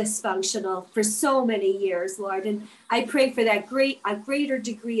so dysfunctional for so many years, Lord, and I pray for a greater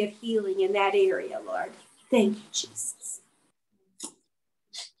degree of healing in that area, Lord. Thank you, Jesus.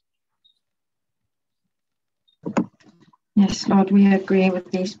 Yes, Lord, we agree with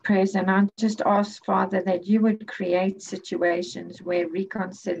these prayers. And I just ask, Father, that you would create situations where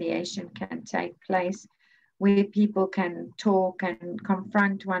reconciliation can take place, where people can talk and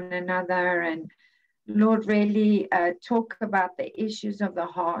confront one another, and Lord, really talk about the issues of the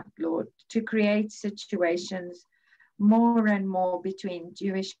heart, Lord, to create situations more and more between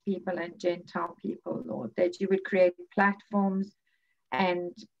Jewish people and Gentile people, Lord, that you would create platforms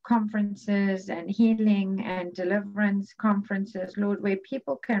and conferences and healing and deliverance conferences, Lord, where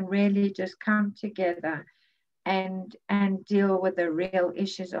people can really just come together and deal with the real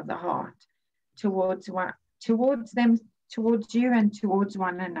issues of the heart towards them, towards you, and towards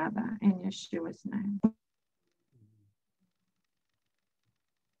one another, in Yeshua's name.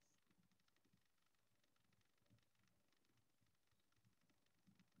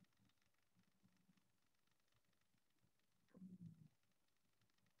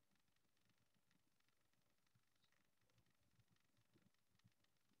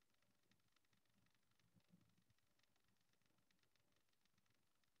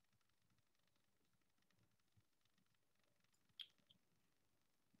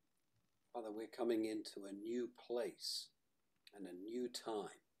 Father, we're coming into a new place and a new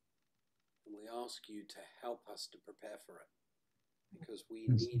time. And we ask you to help us to prepare for it, because we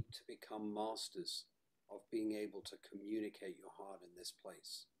need to become masters of being able to communicate your heart in this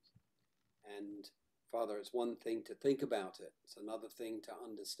place. And Father, it's one thing to think about it. It's another thing to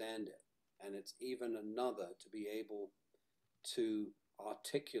understand it. And it's even another to be able to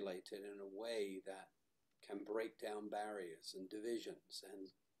articulate it in a way that can break down barriers and divisions and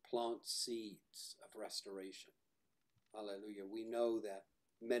plant seeds of restoration. Hallelujah. We know that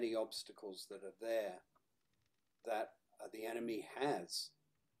many obstacles that are there that the enemy has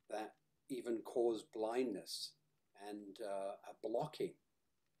that even cause blindness and a blocking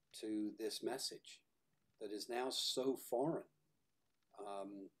to this message that is now so foreign.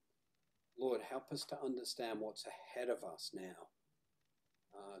 Lord, help us to understand what's ahead of us now,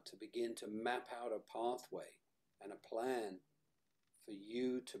 to begin to map out a pathway and a plan for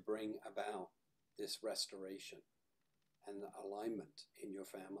you to bring about this restoration and alignment in your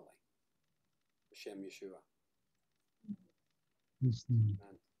family. Hashem Yeshua. Amen.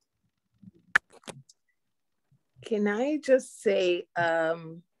 Can I just say,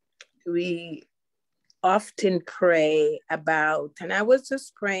 we often pray about, and I was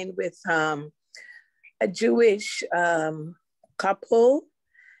just praying with a Jewish couple,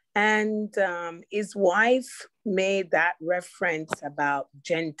 and his wife made that reference about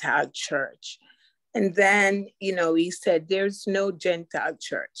Gentile church. And then, you know, he said, there's no Gentile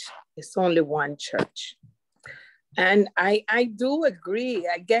church. It's only one church. And I do agree.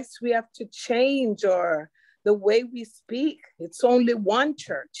 I guess we have to change the way we speak. It's only one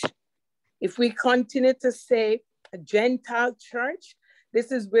church. If we continue to say a Gentile church,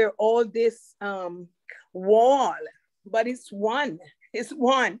 this is where all this wall, but it's one. It's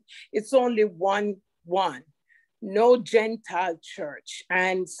one. It's only one. No Gentile church.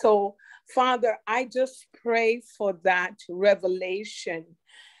 And so, Father, I just pray for that revelation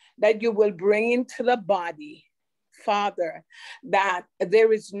that you will bring into the body, Father, that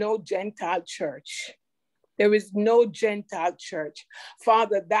there is no Gentile church. There is no Gentile church.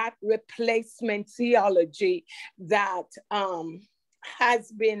 Father, that replacement theology that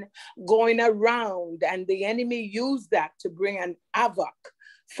has been going around, and the enemy used that to bring an havoc,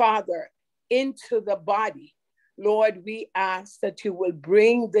 Father, into the body. Lord, we ask that you will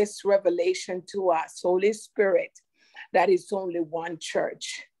bring this revelation to us, Holy Spirit, that it's only one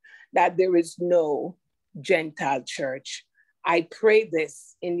church, that there is no Gentile church. I pray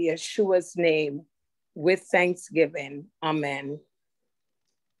this in Yeshua's name with thanksgiving. Amen.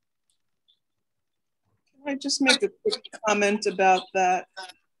 Can I just make a quick comment about that?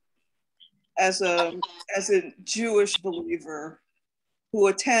 As a Jewish believer who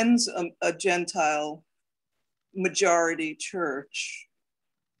attends a Gentile majority church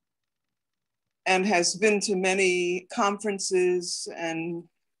and has been to many conferences and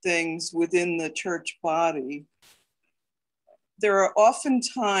things within the church body, there are often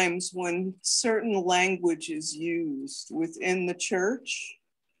times when certain language is used within the church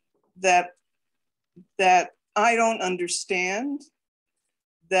that I don't understand,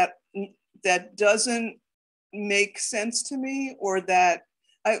 that doesn't make sense to me, or that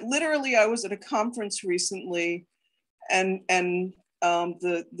I was at a conference recently, and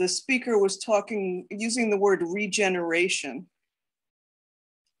the speaker was using the word regeneration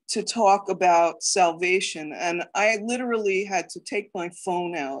to talk about salvation. And I literally had to take my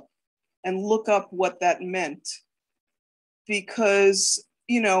phone out and look up what that meant, because,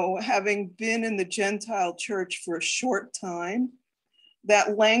 you know, having been in the Gentile church for a short time,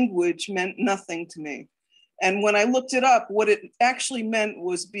 that language meant nothing to me. And when I looked it up, what it actually meant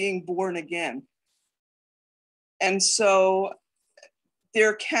was being born again. And so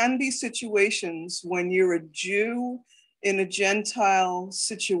there can be situations when you're a Jew in a Gentile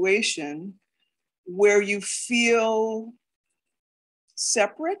situation where you feel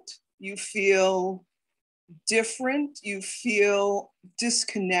separate, you feel different, you feel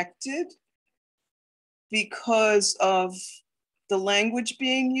disconnected because of the language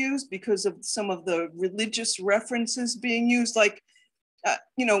being used, because of some of the religious references being used. Like,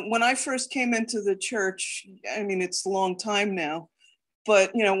 you know, when I first came into the church, I mean, it's a long time now,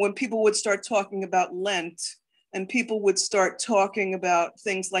 but, you know, when people would start talking about Lent and people would start talking about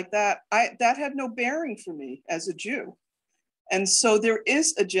things like that, that had no bearing for me as a Jew. And so there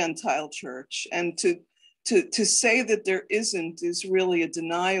is a Gentile church, and to say that there isn't is really a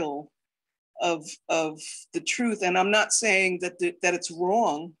denial of the truth. And I'm not saying that it's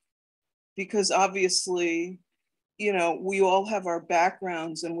wrong, because obviously, you know, we all have our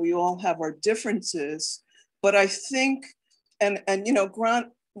backgrounds and we all have our differences. But I think, and you know, Grant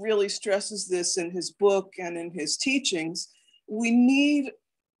really stresses this in his book and in his teachings, we need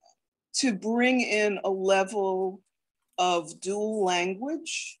to bring in a level of dual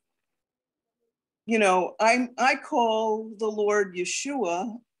language. You know, I call the Lord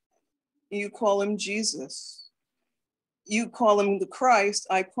Yeshua, you call him Jesus. You call him the Christ,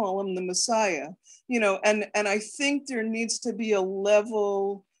 I call him the Messiah. You know, and I think there needs to be a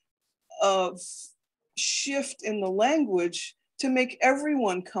level of shift in the language to make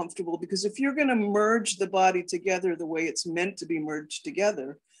everyone comfortable, because if you're going to merge the body together the way it's meant to be merged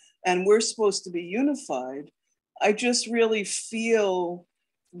together, and we're supposed to be unified, I just really feel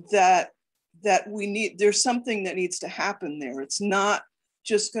that there's something that needs to happen there. It's not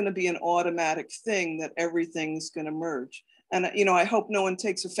just going to be an automatic thing that everything's going to merge. And, you know, I hope no one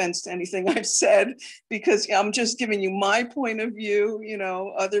takes offense to anything I've said, because I'm just giving you my point of view. You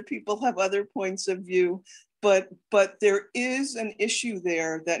know, other people have other points of view, but there is an issue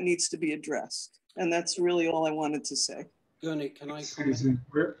there that needs to be addressed. And that's really all I wanted to say. Guerney, can I Susan,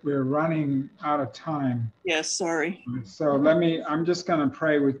 we're running out of time. Yes, sorry. So I'm just going to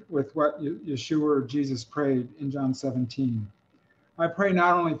pray with what Yeshua or Jesus prayed in John 17. I pray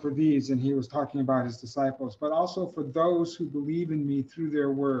not only for these, and he was talking about his disciples, but also for those who believe in me through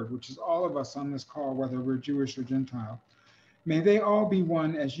their word, which is all of us on this call, whether we're Jewish or Gentile. May they all be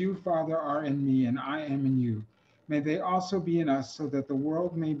one as you, Father, are in me and I am in you. May they also be in us, so that the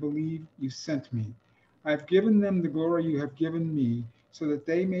world may believe you sent me. I have given them the glory you have given me, so that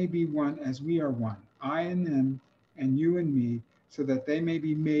they may be one as we are one, I in them and you in me, so that they may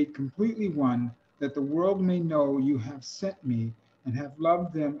be made completely one, that the world may know you have sent me and have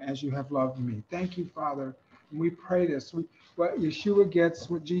loved them as you have loved me. Thank you, Father. And we pray this. What Yeshua gets,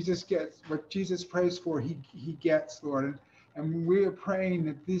 what Jesus gets, what Jesus prays for, he gets, Lord. And we are praying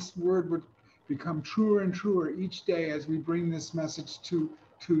that this word would become truer and truer each day as we bring this message to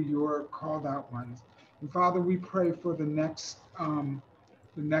your called out ones. And Father, we pray for the next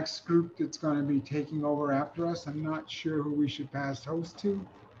group that's going to be taking over after us. I'm not sure who we should pass host to,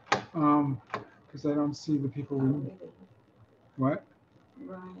 because I don't see the people we. What?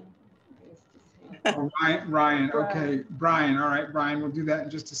 Ryan. Okay, Brian. All right, Brian. We'll do that in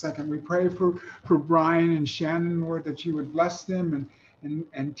just a second. We pray for Brian and Shannon, Lord, that you would bless them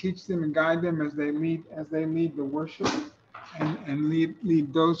and teach them and guide them as they lead the worship, and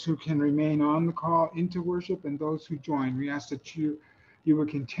lead those who can remain on the call into worship and those who join. We ask that you would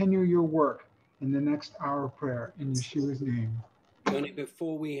continue your work in the next hour of prayer in Yeshua's name. Guerney,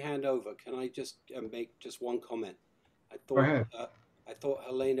 before we hand over, can I just make just one comment? Go ahead. I thought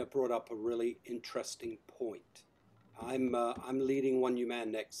Helena brought up a really interesting point. I'm leading One New Man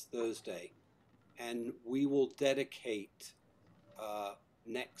next Thursday, and we will dedicate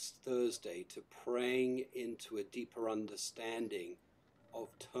next Thursday to praying into a deeper understanding of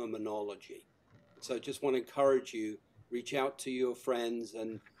terminology. So I just want to encourage you, reach out to your friends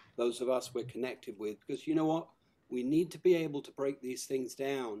and those of us we're connected with, because you know what? We need to be able to break these things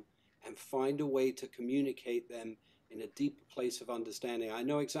down and find a way to communicate them in a deeper place of understanding. I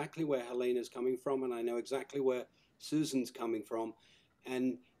know exactly where Helena's coming from, and I know exactly where Susan's coming from,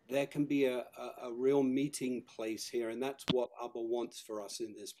 and there can be a real meeting place here, and that's what Abba wants for us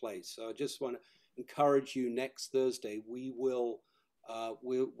in this place. So I just want to encourage you, next Thursday, we will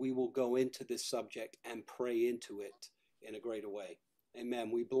go into this subject and pray into it in a greater way. Amen.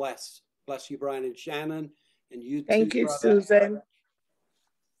 We bless you, Brian and Shannon, and you too. Thank you, brother. Susan.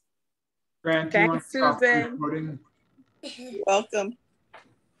 Grant, Thanks, Susan. Welcome.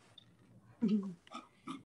 Mhm.